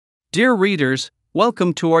Dear readers,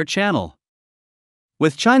 welcome to our channel.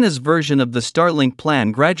 With China's version of the Starlink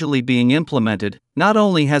plan gradually being implemented, not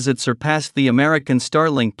only has it surpassed the American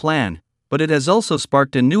Starlink plan, but it has also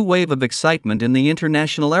sparked a new wave of excitement in the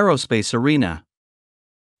international aerospace arena.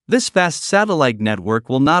 This vast satellite network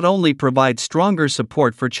will not only provide stronger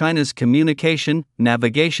support for China's communication,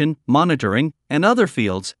 navigation, monitoring, and other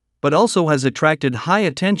fields, but also has attracted high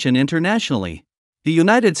attention internationally. The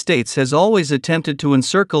United States has always attempted to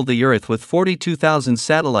encircle the Earth with 42,000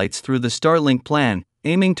 satellites through the Starlink plan,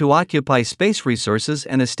 aiming to occupy space resources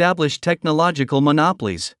and establish technological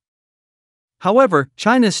monopolies. However,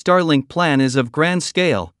 China's Starlink plan is of grand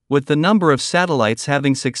scale, with the number of satellites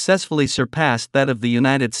having successfully surpassed that of the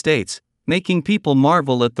United States, making people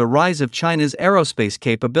marvel at the rise of China's aerospace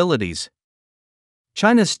capabilities.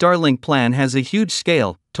 China's Starlink plan has a huge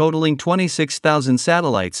scale, totaling 26,000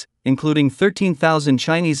 satellites, including 13,000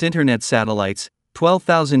 Chinese internet satellites,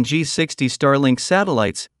 12,000 G60 Starlink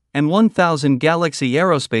satellites, and 1,000 Galaxy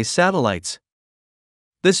Aerospace satellites.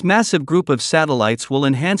 This massive group of satellites will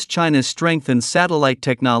enhance China's strength in satellite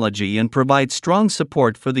technology and provide strong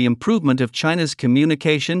support for the improvement of China's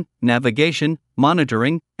communication, navigation,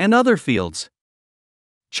 monitoring, and other fields.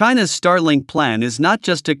 China's Starlink plan is not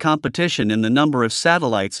just a competition in the number of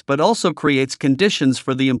satellites but also creates conditions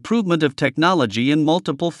for the improvement of technology in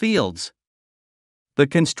multiple fields. The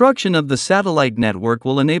construction of the satellite network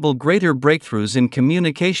will enable greater breakthroughs in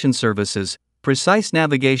communication services, precise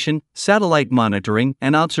navigation, satellite monitoring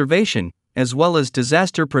and observation, as well as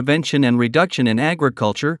disaster prevention and reduction in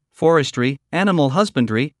agriculture, forestry, animal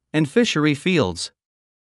husbandry, and fishery fields.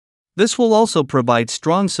 This will also provide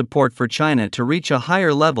strong support for China to reach a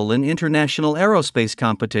higher level in international aerospace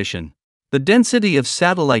competition. The density of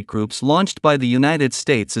satellite groups launched by the United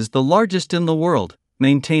States is the largest in the world,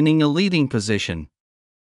 maintaining a leading position.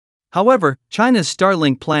 However, China's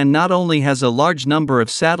Starlink plan not only has a large number of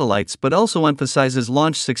satellites but also emphasizes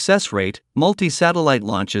launch success rate, multi-satellite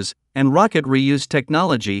launches, and rocket reuse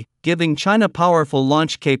technology, giving China powerful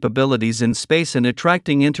launch capabilities in space and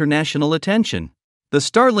attracting international attention. The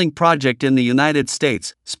Starlink project in the United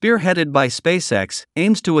States, spearheaded by SpaceX,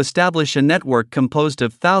 aims to establish a network composed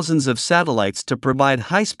of thousands of satellites to provide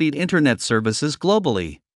high-speed internet services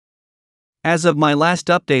globally. As of my last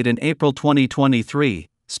update in April 2023,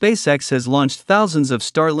 SpaceX has launched thousands of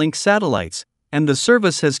Starlink satellites, and the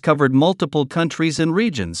service has covered multiple countries and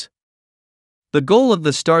regions. The goal of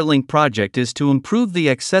the Starlink project is to improve the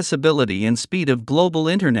accessibility and speed of global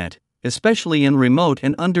internet, especially in remote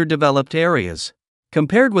and underdeveloped areas.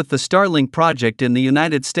 Compared with the Starlink project in the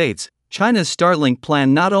United States, China's Starlink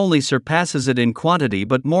plan not only surpasses it in quantity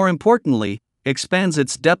but more importantly, expands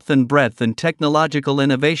its depth and breadth in technological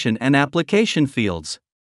innovation and application fields.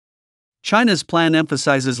 China's plan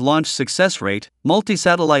emphasizes launch success rate,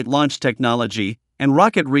 multi-satellite launch technology, and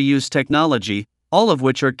rocket reuse technology, all of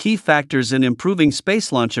which are key factors in improving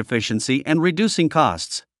space launch efficiency and reducing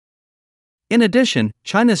costs. In addition,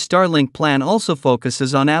 China's Starlink plan also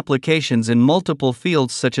focuses on applications in multiple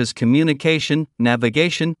fields such as communication,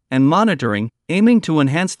 navigation, and monitoring, aiming to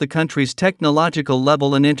enhance the country's technological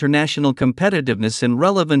level and international competitiveness in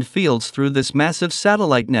relevant fields through this massive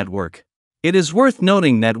satellite network. It is worth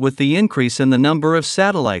noting that with the increase in the number of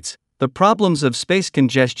satellites, the problems of space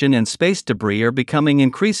congestion and space debris are becoming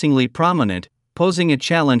increasingly prominent, posing a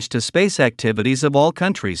challenge to space activities of all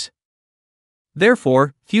countries.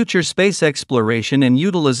 Therefore, future space exploration and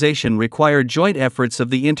utilization require joint efforts of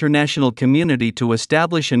the international community to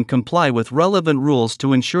establish and comply with relevant rules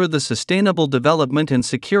to ensure the sustainable development and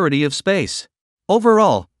security of space.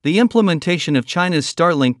 Overall, the implementation of China's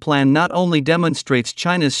Starlink plan not only demonstrates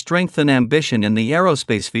China's strength and ambition in the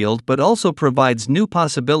aerospace field but also provides new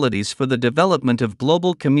possibilities for the development of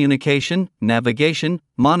global communication, navigation,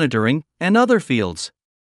 monitoring, and other fields.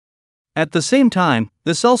 At the same time,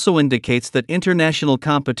 this also indicates that international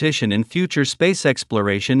competition in future space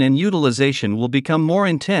exploration and utilization will become more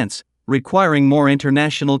intense, requiring more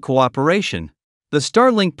international cooperation. The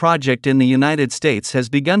Starlink project in the United States has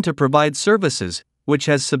begun to provide services, which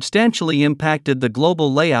has substantially impacted the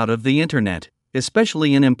global layout of the Internet,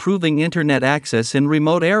 especially in improving Internet access in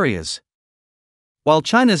remote areas. While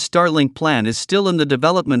China's Starlink plan is still in the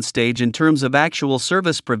development stage in terms of actual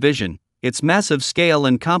service provision, its massive scale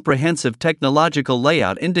and comprehensive technological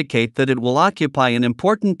layout indicate that it will occupy an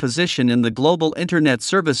important position in the global Internet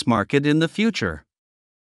service market in the future.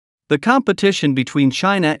 The competition between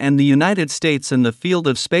China and the United States in the field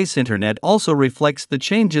of space Internet also reflects the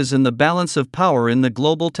changes in the balance of power in the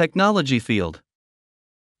global technology field.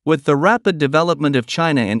 With the rapid development of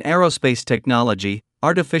China in aerospace technology,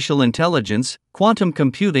 artificial intelligence, quantum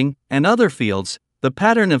computing, and other fields, the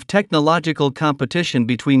pattern of technological competition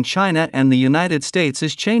between China and the United States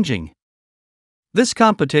is changing. This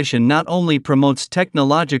competition not only promotes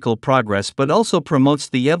technological progress but also promotes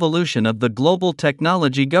the evolution of the global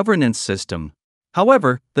technology governance system.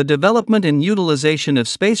 However, the development and utilization of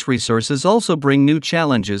space resources also bring new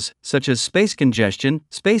challenges, such as space congestion,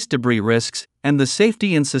 space debris risks, and the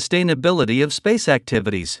safety and sustainability of space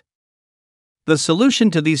activities. The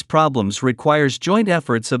solution to these problems requires joint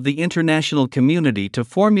efforts of the international community to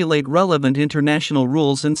formulate relevant international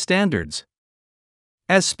rules and standards.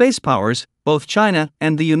 As space powers, both China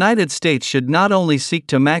and the United States should not only seek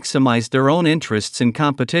to maximize their own interests in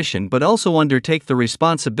competition but also undertake the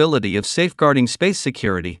responsibility of safeguarding space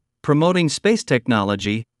security, promoting space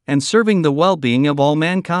technology, and serving the well-being of all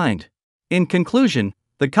mankind. In conclusion,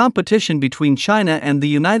 the competition between China and the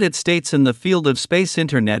United States in the field of space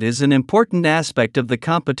internet is an important aspect of the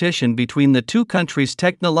competition between the two countries'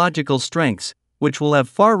 technological strengths, which will have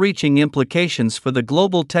far-reaching implications for the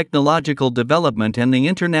global technological development and the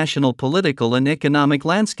international political and economic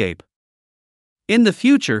landscape. In the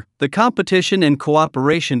future, the competition and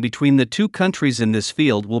cooperation between the two countries in this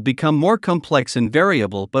field will become more complex and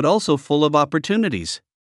variable but also full of opportunities.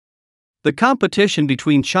 The competition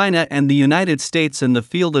between China and the United States in the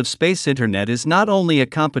field of space internet is not only a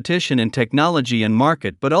competition in technology and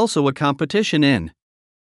market but also a competition in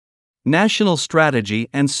national strategy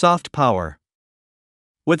and soft power.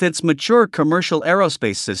 With its mature commercial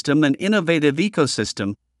aerospace system and innovative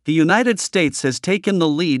ecosystem, the United States has taken the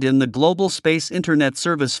lead in the global space internet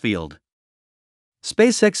service field.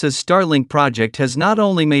 SpaceX's Starlink project has not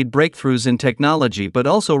only made breakthroughs in technology but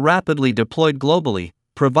also rapidly deployed globally,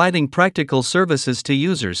 providing practical services to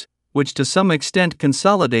users, which to some extent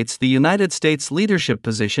consolidates the United States' leadership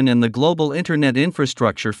position in the global internet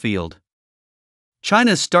infrastructure field.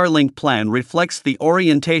 China's Starlink plan reflects the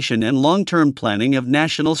orientation and long-term planning of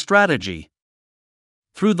national strategy.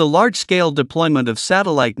 Through the large-scale deployment of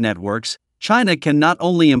satellite networks, China can not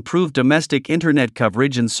only improve domestic internet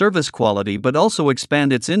coverage and service quality but also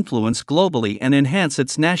expand its influence globally and enhance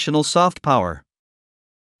its national soft power.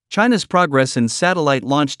 China's progress in satellite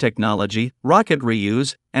launch technology, rocket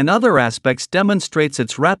reuse, and other aspects demonstrates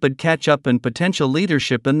its rapid catch-up and potential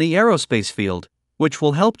leadership in the aerospace field, which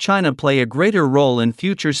will help China play a greater role in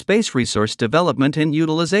future space resource development and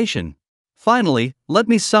utilization. Finally, let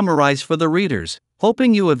me summarize for the readers,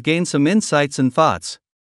 hoping you have gained some insights and thoughts.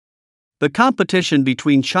 The competition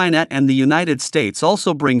between China and the United States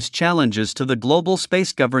also brings challenges to the global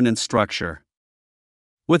space governance structure.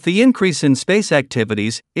 With the increase in space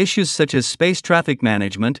activities, issues such as space traffic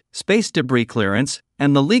management, space debris clearance,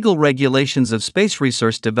 and the legal regulations of space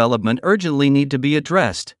resource development urgently need to be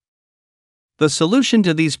addressed. The solution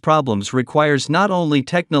to these problems requires not only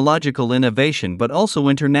technological innovation but also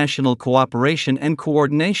international cooperation and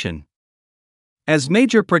coordination. As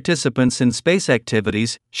major participants in space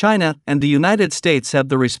activities, China and the United States have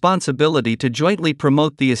the responsibility to jointly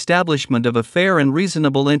promote the establishment of a fair and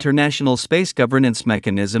reasonable international space governance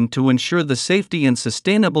mechanism to ensure the safety and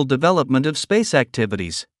sustainable development of space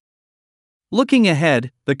activities. Looking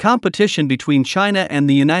ahead, the competition between China and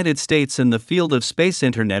the United States in the field of space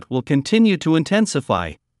internet will continue to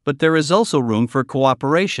intensify, but there is also room for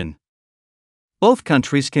cooperation. Both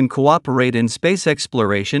countries can cooperate in space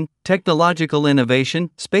exploration, technological innovation,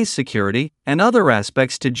 space security, and other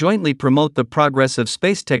aspects to jointly promote the progress of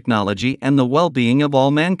space technology and the well-being of all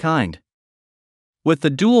mankind. With the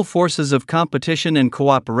dual forces of competition and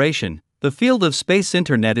cooperation, the field of space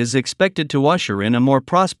internet is expected to usher in a more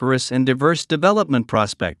prosperous and diverse development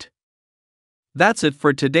prospect. That's it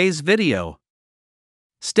for today's video.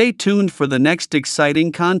 Stay tuned for the next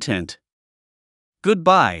exciting content.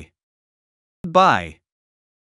 Goodbye. Goodbye.